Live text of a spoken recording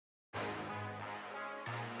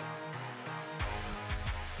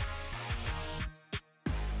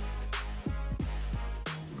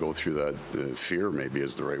go through that fear, maybe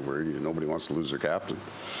is the right word. Nobody wants to lose their captain.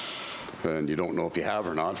 And you don't know if you have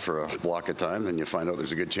or not for a block of time, then you find out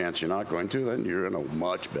there's a good chance you're not going to, then you're in a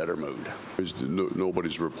much better mood.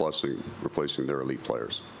 Nobody's replacing their elite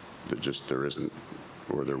players. There isn't,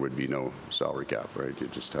 or there would be no salary cap, right? You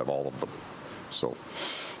just have all of them. So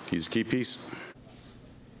he's a key piece.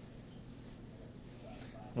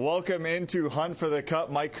 Welcome into Hunt for the Cup.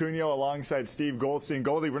 Mike Cugno alongside Steve Goldstein.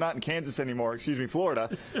 Goldie, we're not in Kansas anymore. Excuse me,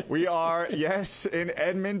 Florida. We are, yes, in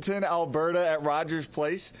Edmonton, Alberta at Rogers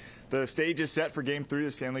Place. The stage is set for Game 3 of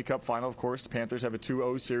the Stanley Cup Final, of course. The Panthers have a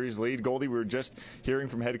 2-0 series lead. Goldie, we were just hearing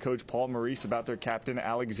from head coach Paul Maurice about their captain,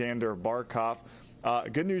 Alexander Barkov.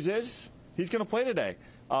 Good news is he's going to play today.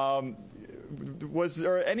 Was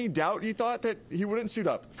there any doubt, you thought, that he wouldn't suit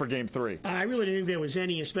up for Game 3? I really didn't think there was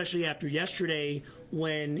any, especially after yesterday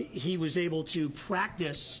when he was able to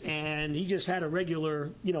practice and he just had a regular,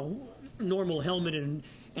 normal helmet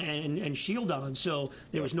and shield on. So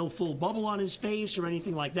there was no full bubble on his face or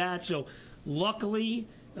anything like that. So luckily,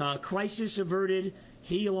 crisis averted.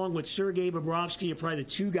 He, along with Sergei Bobrovsky, are probably the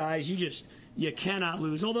two guys you cannot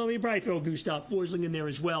lose. Although you probably throw Gustav Forsling in there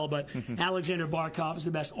as well. But Alexander Barkov is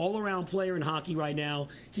the best all-around player in hockey right now.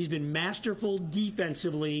 He's been masterful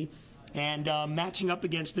defensively. And matching up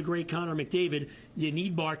against the great Connor McDavid, you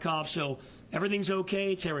need Barkov. So everything's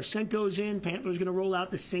okay. Tarasenko's in. Panthers going to roll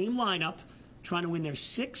out the same lineup, trying to win their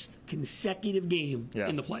 6th consecutive game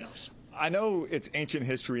in the playoffs. I know it's ancient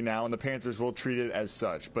history now, and the Panthers will treat it as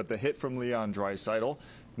such, but the hit from Leon Draisaitl,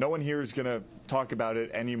 no one here is going to talk about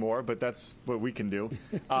it anymore, but that's what we can do.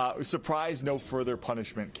 Surprised no further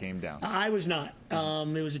punishment came down. I was not.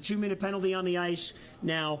 It was a 2-minute penalty on the ice.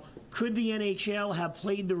 Now, could the NHL have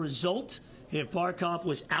played the result if Barkov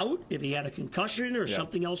was out, if he had a concussion or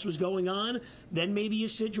something else was going on? Then maybe you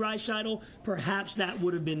sit Draisaitl. Perhaps that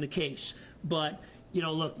would have been the case. But,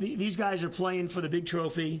 look, these guys are playing for the big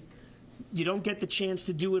trophy. You don't get the chance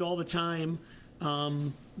to do it all the time.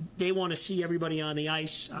 They want to see everybody on the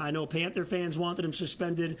ice. I know Panther fans wanted him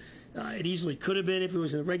suspended. It easily could have been if it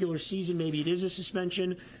was in the regular season. Maybe it is a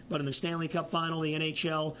suspension. But in the Stanley Cup Final, the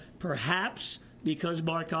NHL, perhaps because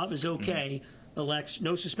Barkov is okay, elects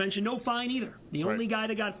no suspension, no fine either. The only guy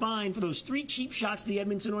that got fined for those 3 cheap shots the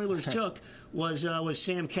Edmonton Oilers took was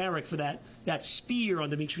Sam Carrick for that spear on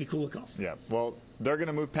Dmitry Kulikov. Yeah, well, they're going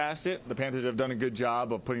to move past it. The Panthers have done a good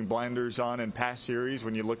job of putting blinders on in past series.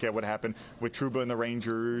 When you look at what happened with Trouba and the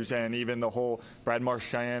Rangers, and even the whole Brad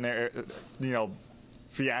Marchand,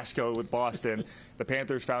 fiasco with Boston, the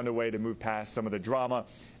Panthers found a way to move past some of the drama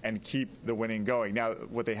and keep the winning going. Now,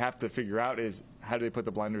 what they have to figure out is how do they put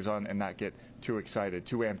the blinders on and not get too excited,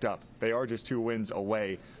 too amped up. They are just 2 wins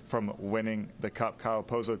away from winning the Cup. Kyle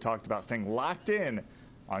Pozo talked about staying locked in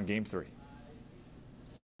on Game 3.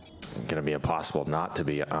 Going to be impossible not to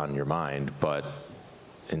be on your mind, but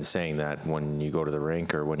in saying that, when you go to the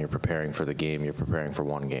rink or when you're preparing for the game, you're preparing for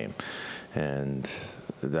one game, and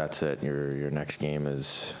that's it. Your next game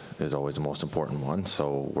is always the most important one.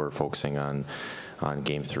 So we're focusing on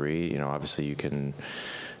Game 3. Obviously you can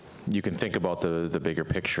think about the bigger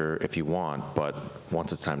picture if you want, but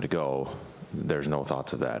once it's time to go, there's no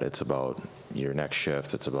thoughts of that. It's about your next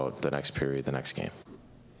shift. It's about the next period, the next game.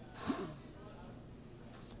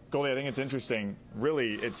 Goldie, I think it's interesting.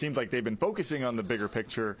 Really, it seems like they've been focusing on the bigger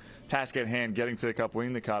picture, task at hand, getting to the Cup,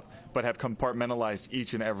 winning the Cup, but have compartmentalized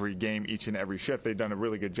each and every game, each and every shift. They've done a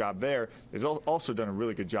really good job there. They've also done a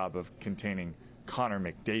really good job of containing Connor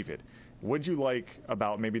McDavid. What'd you like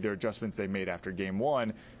about maybe their adjustments they made after Game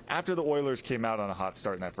 1, after the Oilers came out on a hot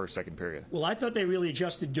start in that second period? Well, I thought they really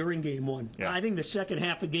adjusted during Game 1. Yeah. I think the second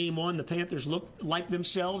half of Game 1, the Panthers looked like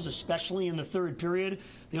themselves, especially in the third period.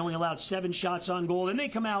 They only allowed 7 shots on goal. Then they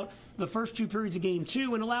come out the first 2 periods of Game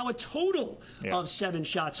 2 and allow a total of 7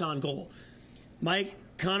 shots on goal. Mike,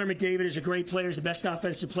 Connor McDavid is a great player. He's the best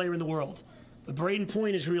offensive player in the world. But Braden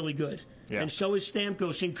Point is really good. Yeah. And so is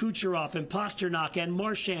Stamkos and Kucherov and Pasternak and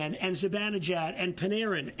Marchand and Zibanejad and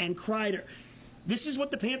Panarin and Kreider. This is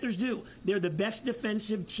what the Panthers do. They're the best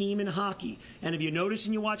defensive team in hockey. And if you notice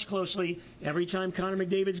and you watch closely, every time Connor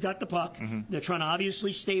McDavid's got the puck, they're trying to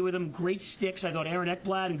obviously stay with him. Great sticks. I thought Aaron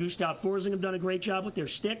Ekblad and Gustav Forsling have done a great job with their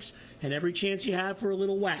sticks. And every chance you have for a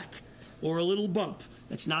little whack or a little bump,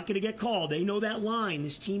 that's not going to get called. They know that line.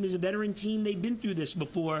 This team is a veteran team. They've been through this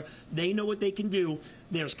before. They know what they can do.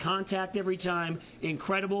 There's contact every time.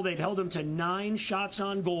 Incredible. They've held them to 9 shots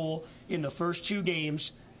on goal in the first 2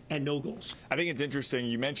 games and no goals. I think it's interesting.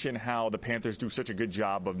 You mentioned how the Panthers do such a good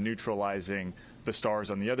job of neutralizing the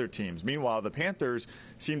stars on the other teams. Meanwhile, the Panthers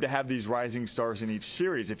seem to have these rising stars in each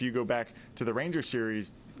series. If you go back to the Rangers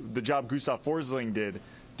series, the job Gustav Forsling did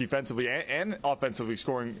defensively and offensively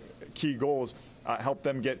scoring key goals, helped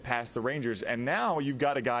them get past the Rangers. And now you've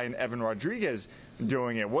got a guy in Evan Rodriguez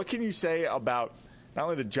doing it. What can you say about not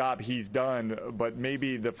only the job he's done, but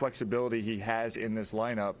maybe the flexibility he has in this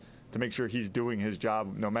lineup to make sure he's doing his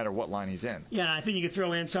job no matter what line he's in? Yeah, I think you could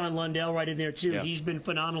throw Anton Lundell right in there, too. Yeah. He's been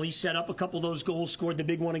phenomenal. He set up a couple of those goals, scored the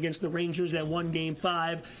big one against the Rangers, that won Game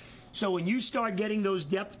 5. So when you start getting those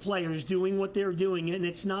depth players doing what they're doing, and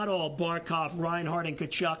it's not all Barkov, Reinhart, and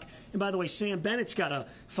Tkachuk. And by the way, Sam Bennett's got a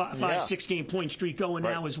 5-6 point streak going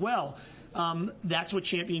now as well. That's what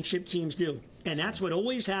championship teams do. And that's what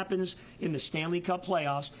always happens in the Stanley Cup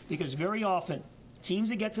playoffs, because very often teams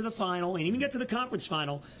that get to the final and even get to the conference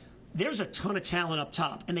final, there's a ton of talent up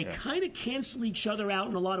top, and they kind of cancel each other out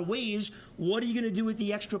in a lot of ways. What are you going to do with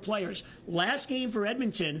the extra players? Last game for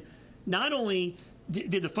Edmonton, not only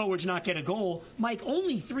did the forwards not get a goal, Mike,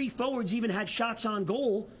 only 3 forwards even had shots on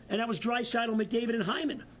goal, and that was Draisaitl, McDavid, and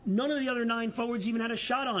Hyman. None of the other 9 forwards even had a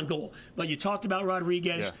shot on goal. But you talked about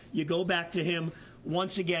Rodriguez. Yeah. You go back to him.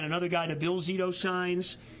 Once again, another guy that Bill Zito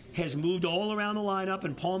signs, has moved all around the lineup,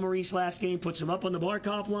 and Paul Maurice last game puts him up on the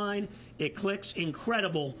Barkov line. It clicks.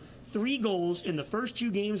 Incredible. 3 goals in the first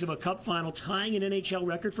 2 games of a Cup final, tying an NHL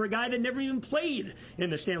record for a guy that never even played in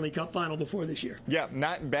the Stanley Cup final before this year. Yeah,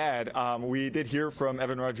 not bad. We did hear from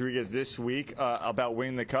Evan Rodriguez this week about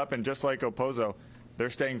winning the Cup, and just like Opozo, they're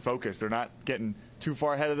staying focused. They're not getting too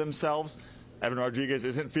far ahead of themselves. Evan Rodriguez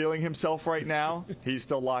isn't feeling himself right now. He's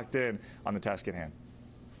still locked in on the task at hand.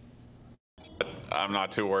 I'm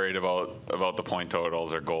not too worried about the point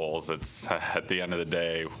totals or goals. It's at the end of the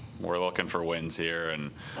day, we're looking for wins here,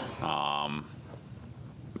 and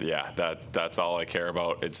yeah, that's all I care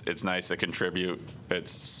about. It's nice to contribute.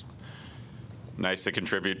 It's nice to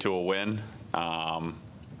contribute to a win,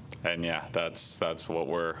 and yeah, that's what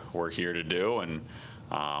we're here to do. And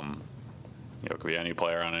it could be any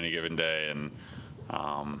player on any given day, and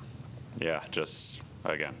yeah, just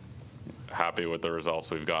again, happy with the results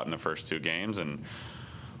we've got in the first 2 games, and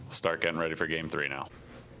we'll start getting ready for Game 3 now.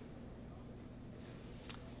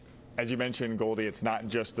 As you mentioned, Goldie, it's not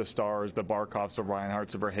just the stars, the Barkovs, the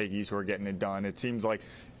Reinharts, the Verhaeghes who are getting it done. It seems like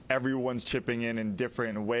everyone's chipping in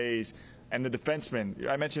different ways. And the defensemen,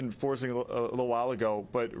 I mentioned Forsling a little while ago,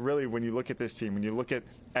 but really when you look at this team, when you look at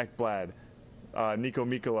Ekblad, Nico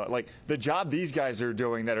Mikkola, like the job these guys are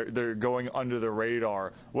doing, they're going under the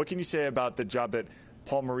radar. What can you say about the job that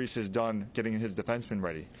Paul Maurice has done getting his defensemen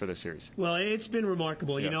ready for this series? Well, it's been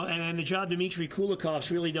remarkable, you know, and the job Dmitry Kulikov's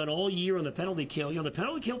really done all year on the penalty kill. You know, the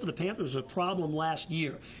penalty kill for the Panthers was a problem last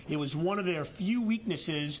year. It was one of their few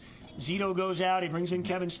weaknesses. Zito goes out, he brings in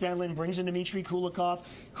Kevin Stenlund, brings in Dmitry Kulikov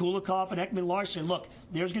and Ekman Larson. Look,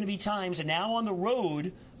 there's going to be times, and now on the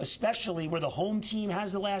road, especially where the home team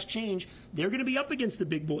has the last change, they're going to be up against the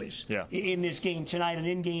big boys in this game tonight and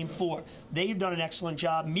in Game 4. They've done an excellent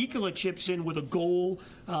job. Mikkola chips in with a goal.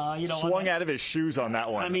 Swung out of his shoes on that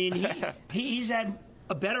one. I mean, he's had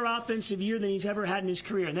a better offensive year than he's ever had in his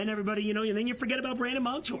career. And then everybody, and then you forget about Brandon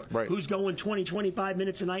Montour, who's going 20, 25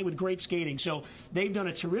 minutes a night with great skating. So they've done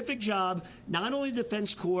a terrific job, not only the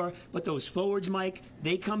defense core, but those forwards, Mike,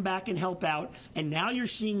 they come back and help out. And now you're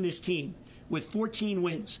seeing this team with 14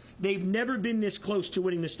 wins. They've never been this close to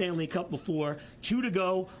winning the Stanley Cup before. 2 to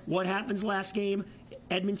go. What happens last game?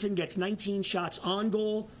 Edmonton gets 19 shots on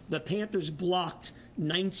goal. The Panthers blocked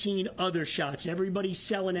 19 other shots. Everybody's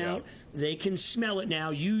selling out. They can smell it now.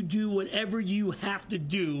 You do whatever you have to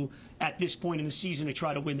do at this point in the season to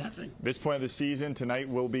try to win that thing. This point of the season, tonight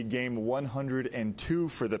will be game 102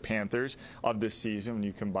 for the Panthers of this season, when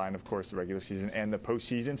you combine, of course, the regular season and the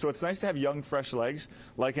postseason. So it's nice to have young, fresh legs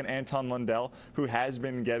like an Anton Lundell, who has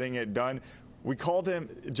been getting it done. We called him,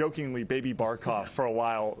 jokingly, Baby Barkov for a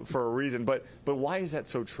while for a reason, but why is that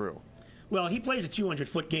so true? Well, he plays a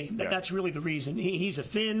 200-foot game. That's really the reason. He's a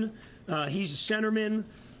Finn. He's a centerman.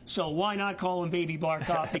 So why not call him Baby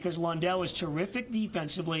Barkov? Because Lundell is terrific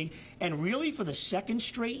defensively. And really, for the 2nd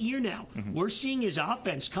straight year now, we're seeing his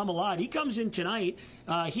offense come alive. He comes in tonight.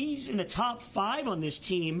 He's in the top 5 on this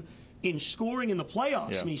team in scoring in the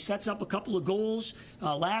playoffs. I mean, he sets up a couple of goals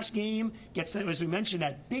last game. Gets, as we mentioned,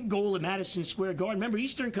 that big goal at Madison Square Garden. Remember,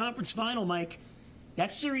 Eastern Conference Final, Mike,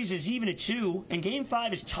 that series is even at 2, and Game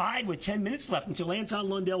 5 is tied with 10 minutes left until Anton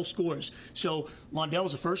Lundell scores. So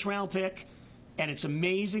Lundell's a first-round pick, and it's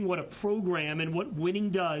amazing what a program and what winning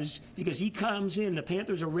does, because he comes in. The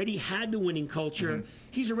Panthers already had the winning culture.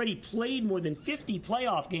 He's already played more than 50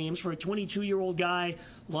 playoff games for a 22-year-old guy.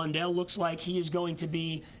 Lundell looks like he is going to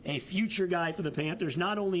be a future guy for the Panthers,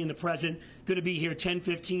 not only in the present, going to be here 10,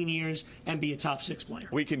 15 years and be a top 6 player.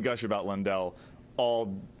 We can gush about Lundell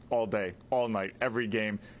all all day, all night, every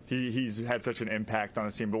game. He's had such an impact on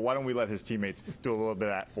the team. But why don't we let his teammates do a little bit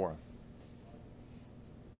of that for him?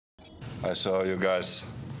 I saw you guys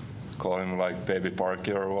call him like Baby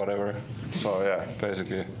Parky or whatever. So yeah,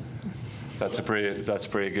 basically, that's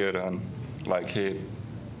pretty good. And like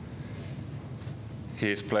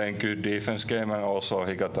he's playing good defense game, and also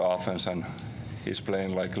he got the offense, and he's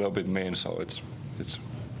playing like a little bit mean. So it's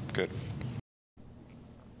good.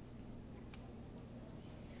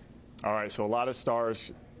 All right, so a lot of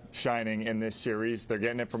stars shining in this series. They're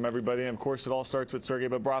getting it from everybody. And, of course, it all starts with Sergei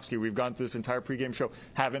Bobrovsky. We've gone through this entire pregame show.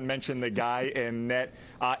 Haven't mentioned the guy in net.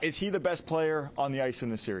 Is he the best player on the ice in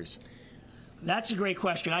this series? That's a great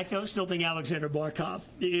question. I still think Alexander Barkov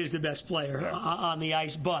is the best player on the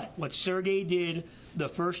ice. But what Sergei did the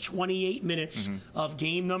first 28 minutes of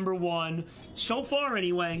game number 1, so far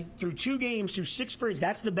anyway, through 2 games, through 6 periods,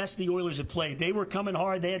 that's the best the Oilers have played. They were coming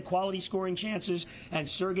hard. They had quality scoring chances, and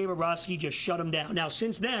Sergei Bobrovsky just shut them down. Now,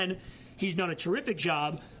 since then, he's done a terrific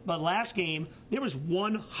job. But last game, there was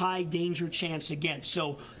 1 high danger chance against.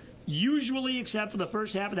 So usually, except for the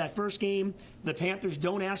first half of that first game, the Panthers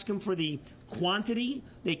don't ask him for the quantity.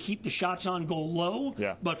 They keep the shots on goal low.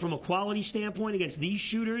 Yeah. But from a quality standpoint against these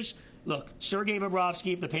shooters, look, Sergei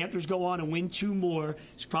Bobrovsky, if the Panthers go on and win 2 more,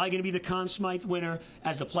 is probably going to be the Conn Smythe winner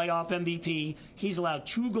as the playoff MVP. He's allowed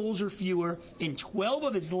 2 goals or fewer in 12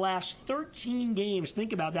 of his last 13 games.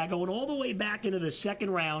 Think about that, going all the way back into the second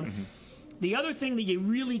round. The other thing that you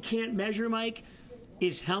really can't measure, Mike,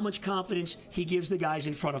 is how much confidence he gives the guys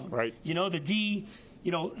in front of him. Right. You know, the D,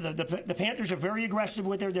 you know, the Panthers are very aggressive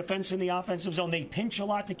with their defense in the offensive zone. They pinch a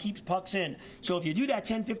lot to keep pucks in. So if you do that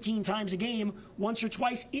 10, 15 times a game, once or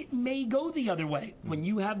twice, it may go the other way. When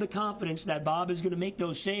you have the confidence that Bob is going to make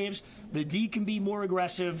those saves, the D can be more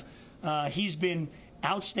aggressive. He's been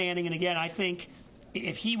outstanding. And again, I think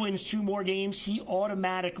if he wins 2 more games, he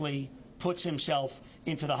automatically puts himself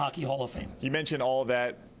into the Hockey Hall of Fame. You mentioned all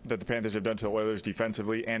that the Panthers have done to the Oilers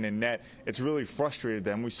defensively and in net. It's really frustrated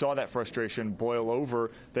them. We saw that frustration boil over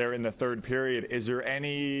there in the third period. Is there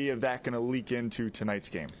any of that going to leak into tonight's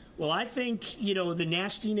game? Well, I think, you know, the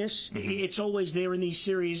nastiness, it's always there in these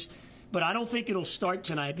series. But I don't think it'll start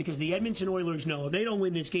tonight because the Edmonton Oilers know if they don't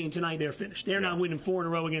win this game tonight, they're finished. They're not winning 4 in a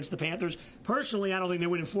row against the Panthers. Personally, I don't think they're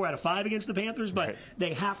winning 4 out of 5 against the Panthers, but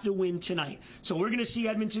they have to win tonight. So we're going to see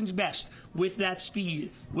Edmonton's best with that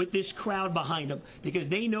speed, with this crowd behind them, because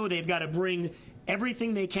they know they've got to bring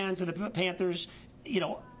everything they can to the Panthers, you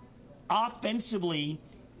know, offensively,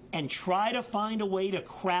 and try to find a way to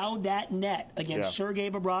crowd that net against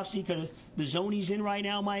Sergei Bobrovsky, because the zone he's in right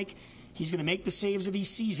now, Mike, he's going to make the saves if he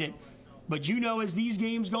sees it. But you know, as these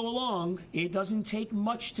games go along, it doesn't take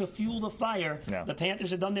much to fuel the fire. Yeah. The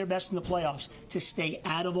Panthers have done their best in the playoffs to stay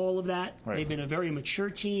out of all of that. Right. They've been a very mature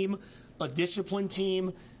team, a disciplined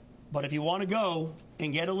team. But if you want to go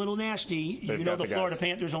and get a little nasty, you know the Florida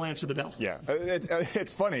Panthers will answer the bell. Yeah,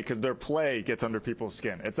 it's funny because their play gets under people's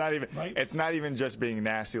skin. It's not even it's not even just being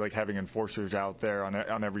nasty, like having enforcers out there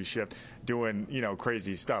on every shift doing, you know,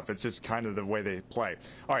 crazy stuff. It's just kind of the way they play.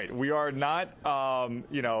 All right, we are not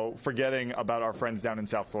you know, forgetting about our friends down in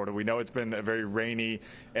South Florida. We know it's been a very rainy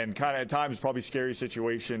and kind of at times probably scary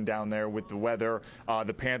situation down there with the weather.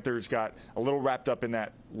 The Panthers got a little wrapped up in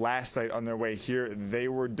that last night on their way here. They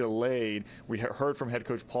were delayed. We heard from head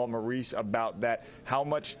coach Paul Maurice about that. How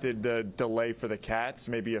much did the delay for the Cats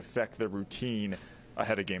maybe affect the routine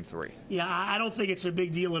ahead of Game 3? Yeah, I don't think it's a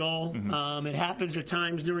big deal at all. It happens at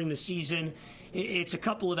times during the season. It's a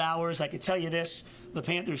couple of hours. I can tell you this, the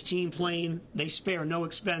Panthers team plane, they spare no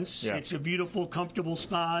expense. Yeah. It's a beautiful, comfortable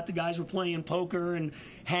spot. The guys were playing poker and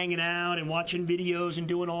hanging out and watching videos and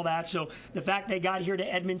doing all that. So the fact they got here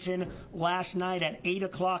to Edmonton last night at 8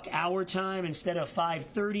 o'clock our time instead of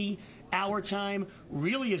 5:30 our time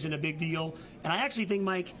really isn't a big deal. And I actually think,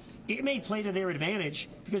 Mike, it may play to their advantage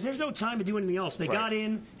because there's no time to do anything else. They got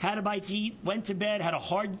in, had a bite to eat, went to bed, had a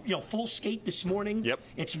hard, you know, full skate this morning.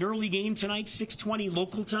 It's an early game tonight, 6:20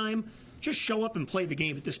 local time. Just show up and play the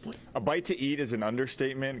game at this point. A bite to eat is an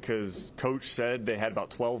understatement because Coach said they had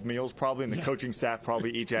about 12 meals probably, and the coaching staff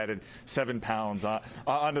probably each added 7 pounds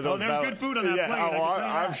onto those. Oh, there's good food on that plane.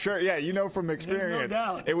 I'm sure. Yeah, you know from experience. There's no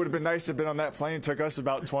doubt. It would have been nice to have been on that plane. It took us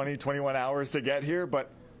about 20, 21 hours to get here,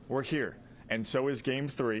 but we're here. And so is Game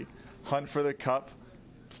 3. Hunt for the Cup.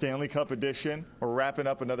 Stanley Cup edition. We're wrapping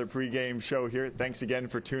up another pregame show here. Thanks again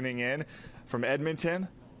for tuning in. From Edmonton,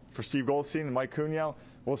 for Steve Goldstein and Mike Cugno,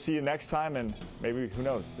 we'll see you next time, and maybe, who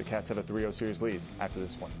knows, the Cats have a 3-0 series lead after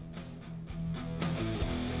this one.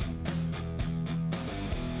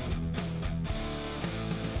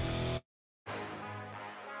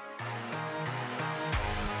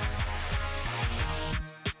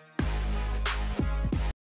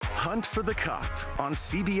 Hunt for the Cup on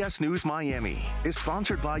CBS News Miami is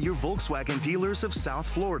sponsored by your Volkswagen dealers of South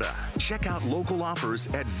Florida. Check out local offers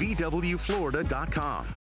at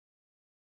VWFlorida.com.